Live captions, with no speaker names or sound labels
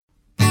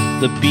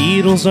The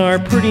Beatles are a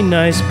pretty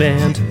nice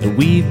band, and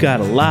we've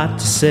got a lot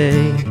to say.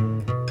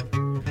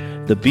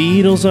 The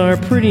Beatles are a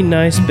pretty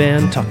nice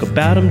band, talk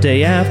about them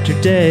day after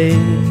day.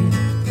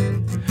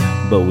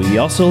 But we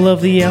also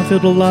love the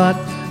outfield a lot,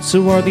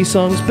 so are these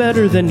songs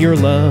better than your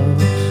love?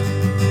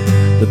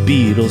 The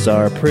Beatles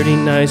are a pretty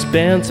nice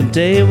band,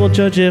 someday we'll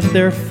judge if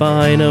they're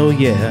fine, oh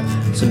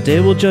yeah, someday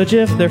we'll judge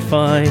if they're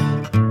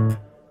fine.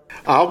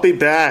 I'll be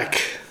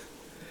back.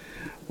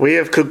 We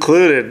have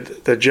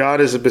concluded that John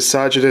is a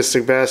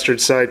misogynistic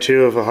bastard side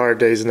 2 of A Hard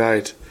Day's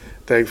Night.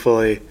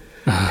 Thankfully,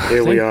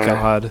 here we are.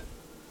 Thank God.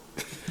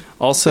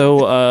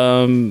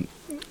 Also,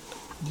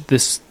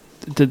 this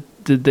did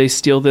they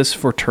steal this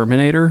for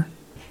Terminator?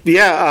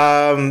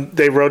 Yeah,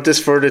 they wrote this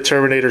for the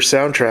Terminator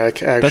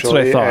soundtrack, actually. That's what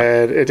I thought.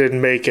 And it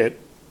didn't make it.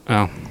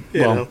 Oh,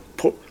 You know,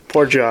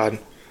 poor John.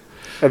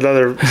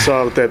 Another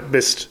song that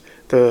missed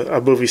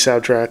a movie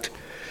soundtrack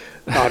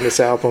on this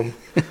album.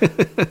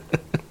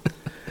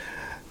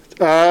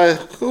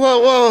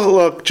 Well,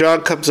 look,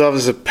 John comes off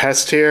as a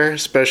pest here,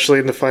 especially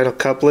in the final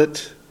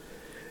couplet.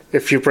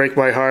 If you break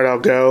my heart, I'll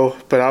go,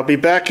 but I'll be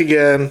back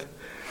again.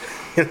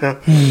 You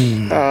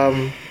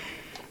know,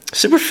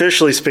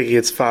 superficially speaking,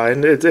 it's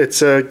fine.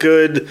 It's a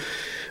good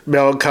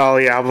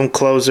melancholy album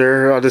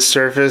closer on the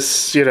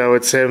surface. You know,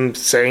 it's him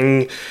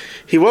saying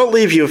he won't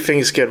leave you if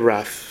things get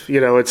rough.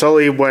 You know, it's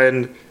only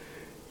when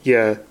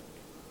you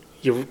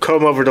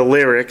comb over the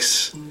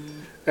lyrics,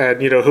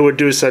 and you know who would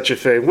do such a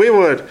thing. We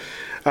would.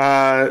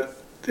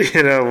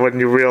 You know, when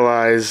you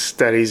realize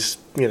that he's,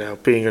 you know,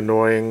 being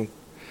annoying.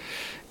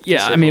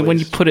 Yeah, I mean, when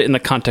you put it in the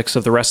context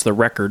of the rest of the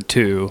record,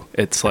 too,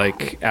 it's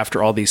like,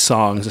 after all these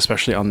songs,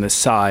 especially on this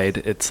side,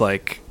 it's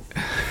like,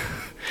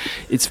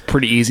 it's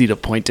pretty easy to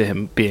point to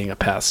him being a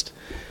pest.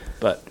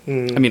 But, I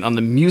mean, on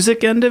the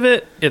music end of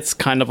it, it's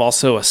kind of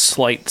also a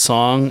slight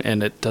song,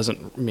 and it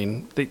doesn't, I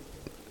mean, I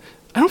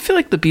don't feel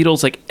like the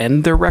Beatles, like,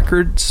 end their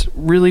records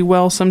really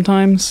well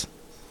sometimes.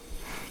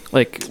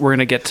 Like, we're going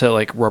to get to,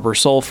 like, Rubber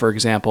Soul, for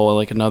example,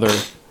 like another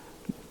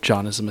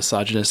John is a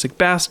misogynistic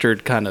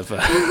bastard kind of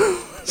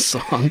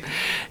song.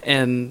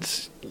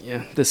 And,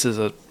 yeah, this is,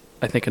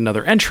 I think,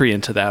 another entry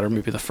into that, or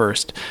maybe the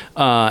first.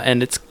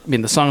 And it's, I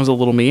mean, the song's a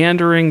little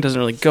meandering, doesn't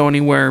really go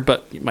anywhere,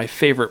 but my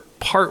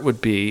favorite part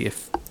would be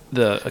if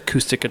the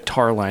acoustic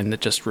guitar line that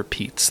just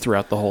repeats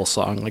throughout the whole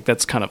song. Like,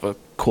 that's kind of a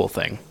cool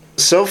thing.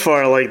 So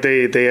far, like,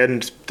 they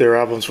end their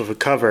albums with a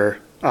cover,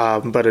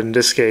 but in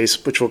this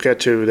case, which we'll get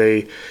to,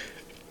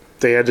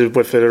 they ended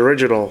with an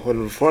original,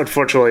 and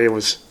unfortunately, it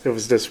was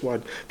this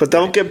one. But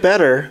they'll get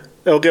better.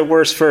 They'll get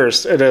worse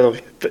first, and it'll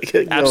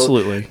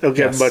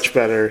get much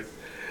better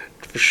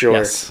for sure.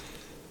 Yes.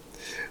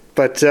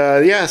 But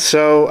yeah,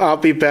 so "I'll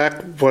Be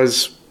Back"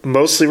 was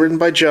mostly written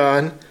by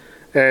John,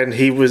 and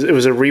it was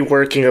a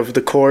reworking of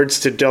the chords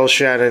to Del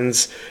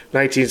Shannon's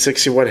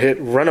 1961 hit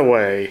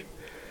 "Runaway."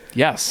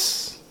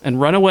 Yes,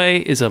 and "Runaway"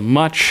 is a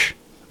much,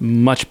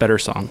 much better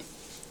song.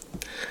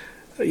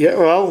 Yeah,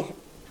 well.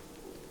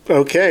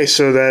 Okay,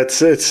 so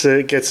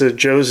it gets a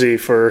Josie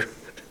for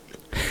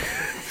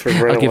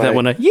Runaway. I'll give that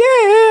one a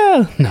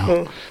yeah.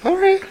 No, all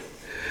right.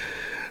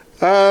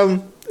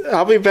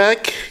 I'll Be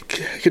Back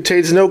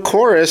contains no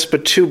chorus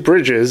but 2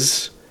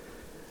 bridges,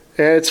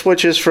 and it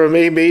switches from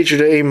A major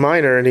to A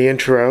minor in the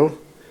intro,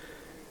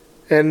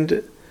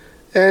 and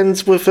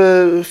ends with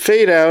a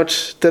fade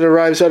out that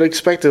arrives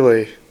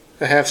unexpectedly,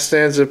 a half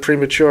stanza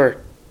premature.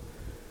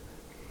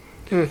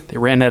 They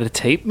ran out of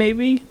tape,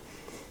 maybe.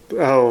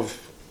 Oh.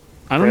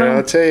 I don't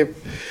know. Tape.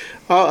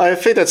 I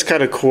think that's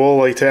kind of cool,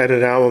 like, to end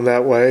an album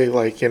that way,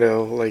 like, you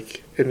know,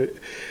 like in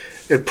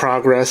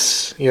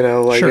progress, you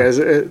know, like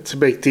sure. To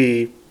make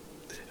the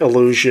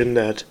illusion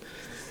that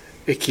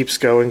it keeps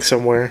going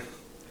somewhere.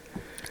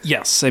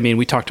 Yes, I mean,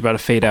 we talked about a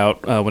fade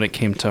out when it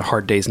came to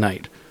Hard Day's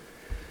Night,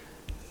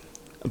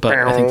 but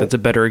I think that's a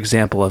better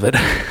example of it.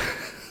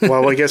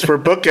 Well, I guess we're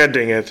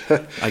bookending it.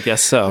 I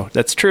guess so.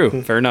 That's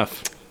true. Fair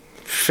enough.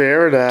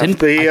 Fair enough. I didn't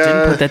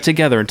put that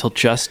together until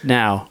just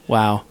now.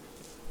 Wow.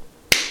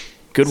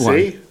 Good one.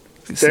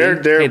 See?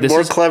 They're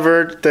more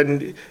clever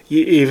than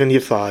even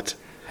you thought.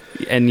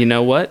 And you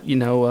know what? You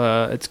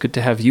know, it's good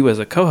to have you as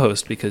a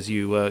co-host because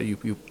you're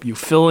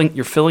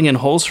filling in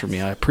holes for me.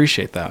 I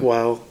appreciate that.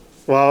 Well,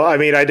 I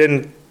mean, I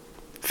didn't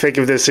think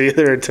of this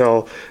either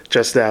until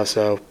just now.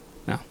 So,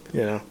 no.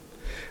 You know,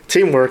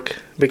 teamwork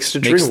makes the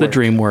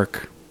dream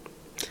work.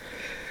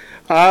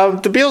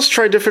 The Beatles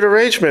tried different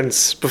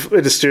arrangements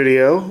in the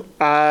studio.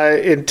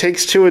 In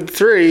Takes 2 and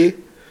 3.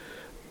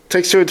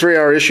 Takes 2 and 3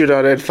 are issued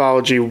on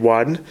Anthology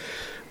 1.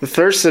 The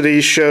first of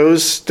these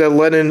shows that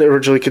Lennon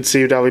originally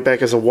conceived "I'll Be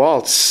Back" as a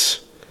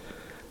waltz.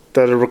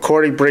 The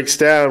recording breaks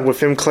down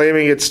with him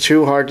claiming it's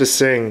too hard to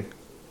sing.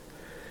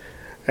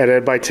 And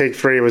then by take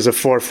 3, it was a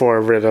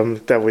 4/4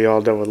 rhythm that we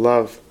all know and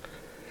love.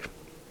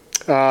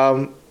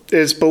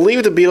 It's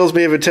believed the Beatles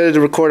may have intended to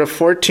record a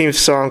 14th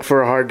song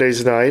for A Hard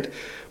Day's Night,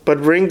 but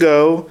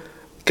Ringo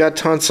got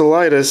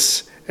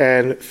tonsillitis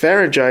and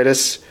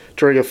pharyngitis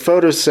during a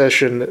photo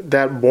session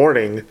that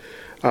morning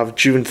of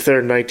June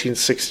 3rd,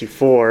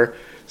 1964.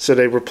 So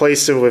they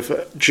replaced him with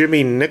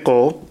Jimmy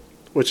Nicol,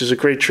 which is a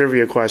great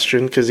trivia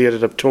question because he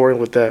ended up touring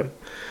with them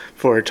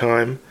for a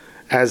time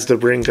as the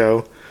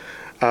Ringo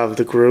of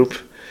the group.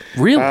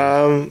 Really?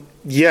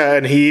 Yeah,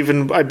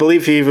 and I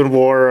believe he even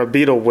wore a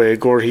Beatle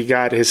wig, or he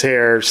got his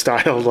hair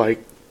styled like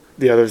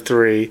the other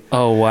three.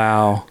 Oh,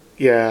 wow.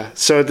 Yeah,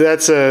 so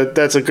that's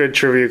a good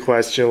trivia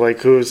question. Like,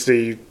 who's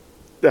the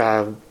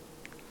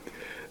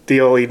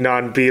only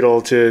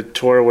non-Beatle to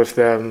tour with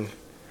them?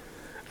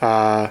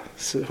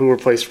 Who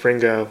replaced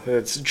Ringo?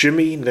 It's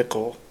Jimmy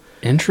Nicol.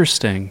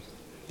 Interesting.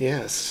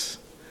 Yes.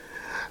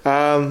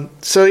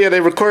 So yeah, they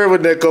recorded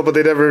with Nicol, but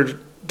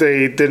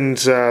they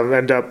didn't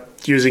end up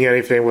using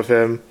anything with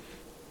him.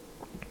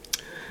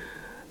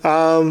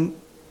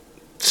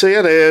 So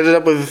yeah, they ended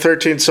up with a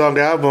 13-song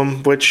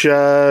album, which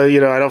I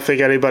don't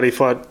think anybody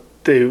thought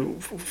they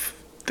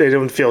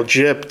didn't feel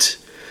gypped.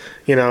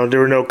 There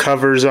were no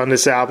covers on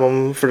this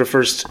album for the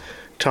first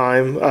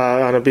time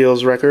on a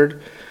Beatles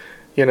record.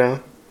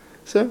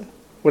 So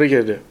what are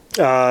you gonna do?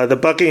 The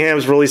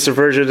Buckinghams released a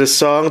version of this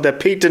song that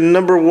peaked at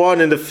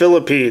 #1 in the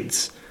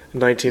Philippines in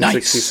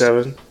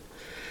 1967. Nice.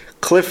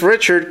 Cliff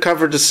Richard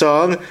covered the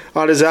song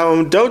on his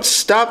album "Don't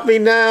Stop Me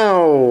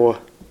Now."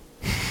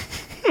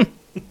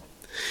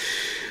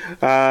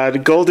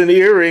 The Golden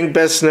Earring,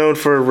 best known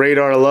for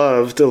Radar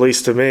Loved, at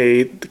least to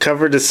me,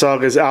 covered the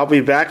song as "I'll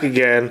Be Back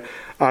Again"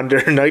 on their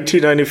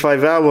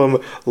 1995 album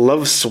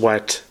 "Love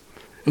Sweat."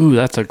 Ooh,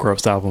 that's a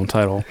gross album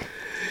title.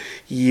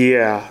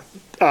 Yeah.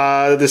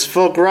 This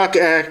folk rock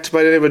act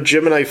by the name of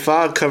Gemini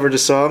Fog covered the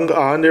song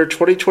on their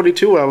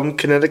 2022 album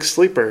 "Kinetic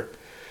Sleeper."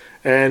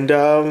 And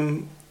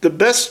the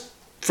best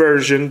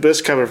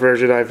cover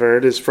version I've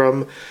heard is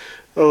from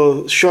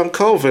Sean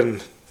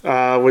Colvin,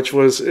 which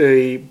was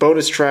a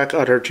bonus track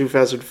on her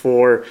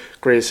 2004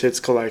 Greatest Hits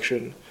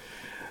collection.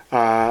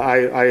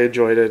 I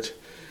enjoyed it.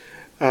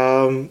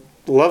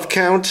 Love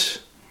count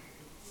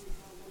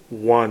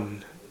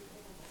 1.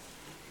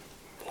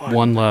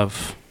 One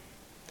love.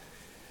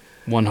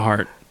 One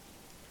heart.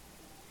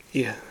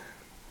 Yeah.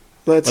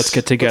 Let's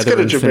get together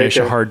and finish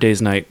A Hard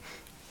Day's Night.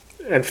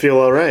 And feel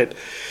all right.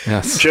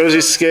 Yes.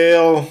 Josie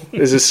Scale,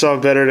 is this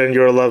song better than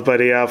Your Love by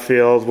the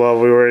Outfield? Well,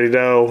 we already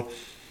know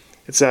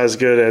it's not as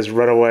good as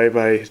Runaway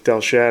by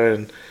Del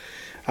Shannon.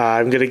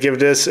 I'm going to give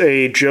this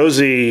a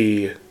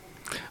Josie.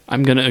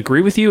 I'm going to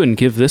agree with you and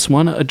give this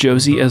one a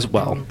Josie as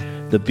well.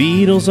 The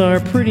Beatles are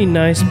a pretty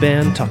nice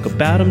band, talk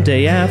about them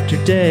day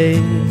after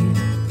day.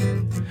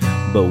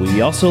 But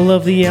we also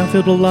love the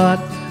Outfield a lot,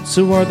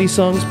 so are these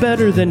songs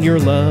better than Your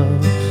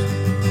Love?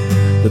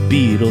 The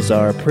Beatles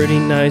are a pretty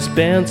nice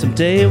band,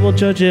 someday we'll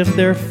judge if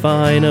they're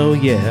fine, oh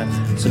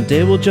yeah,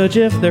 someday we'll judge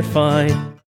if they're fine.